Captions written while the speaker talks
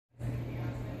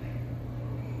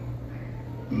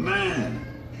Man,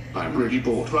 I'm really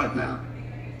bored right now.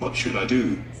 What should I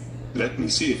do? Let me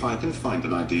see if I can find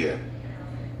an idea.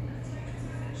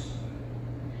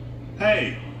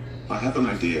 Hey, I have an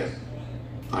idea.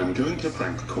 I'm going to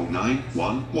prank call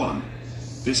 911.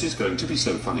 This is going to be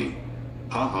so funny.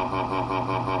 Ha ha ha ha ha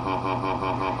ha ha ha ha ha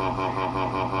ha ha ha ha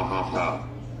ha ha ha ha.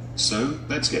 So,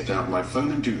 let's get out my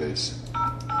phone and do this.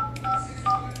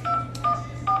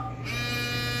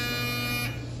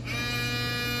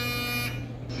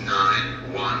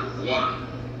 911.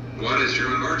 What is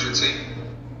your emergency?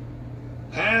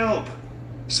 Help!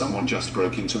 Someone just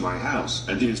broke into my house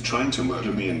and is trying to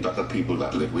murder me and other people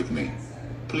that live with me.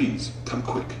 Please, come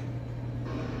quick.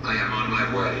 I am on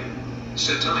my way.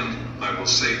 Sit tight. I will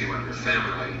save you and your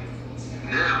family.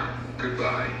 Now,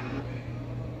 goodbye.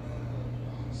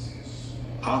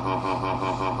 Ha ha ha ha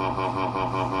ha ha ha ha ha ha ha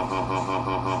ha ha ha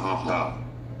ha ha ha ha.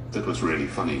 That was really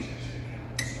funny.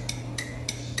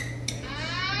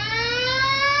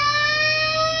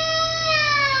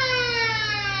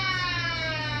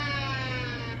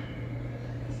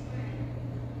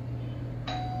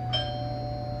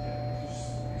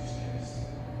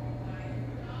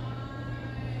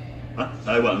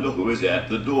 I wonder who is at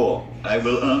the door. I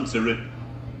will answer it.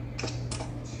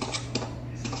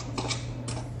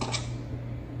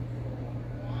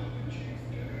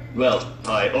 Well,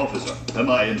 hi, officer. Am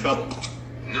I in trouble?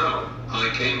 No, I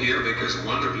came here because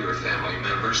one of your family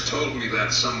members told me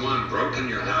that someone broke in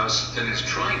your house and is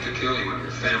trying to kill you and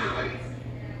your family.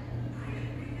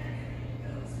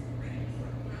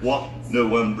 What? No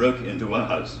one broke into our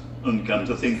house? And come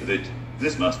to think of it,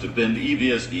 this must have been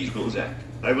Devious Eagle's act.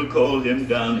 I will call him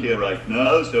down here right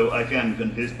now so I can pin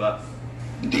his butt.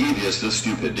 Devious the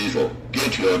stupid diesel.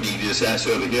 Get your devious ass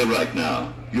over here right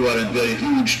now. You are in very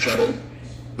huge trouble.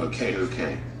 Okay.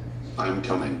 I'm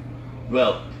coming.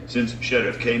 Well, since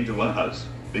Sheriff came to our house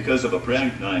because of a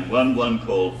prank 911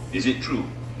 call, is it true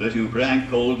that you prank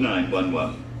called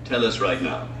 911? Tell us right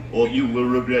now, or you will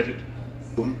regret it.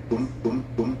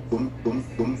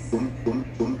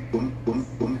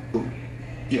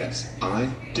 Yes, I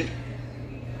did.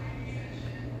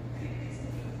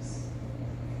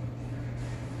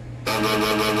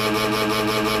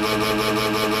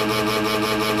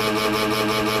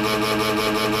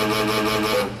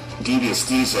 Devious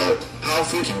Diesel, how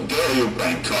freaking dare you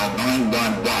prank call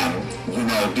 911? You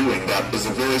know doing that is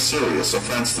a very serious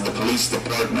offense to the police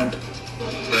department.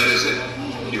 That is it.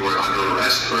 You are under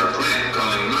arrest for a prank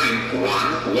calling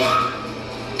 911.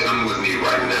 Come with me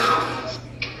right now.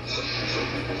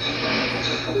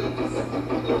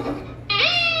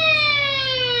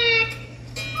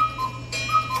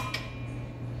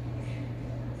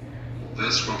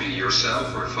 This will be your cell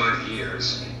for 5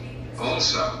 years.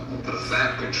 Also, the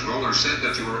Fat Controller said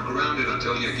that you are grounded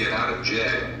until you get out of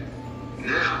jail.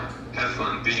 Now, have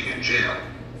fun being in jail.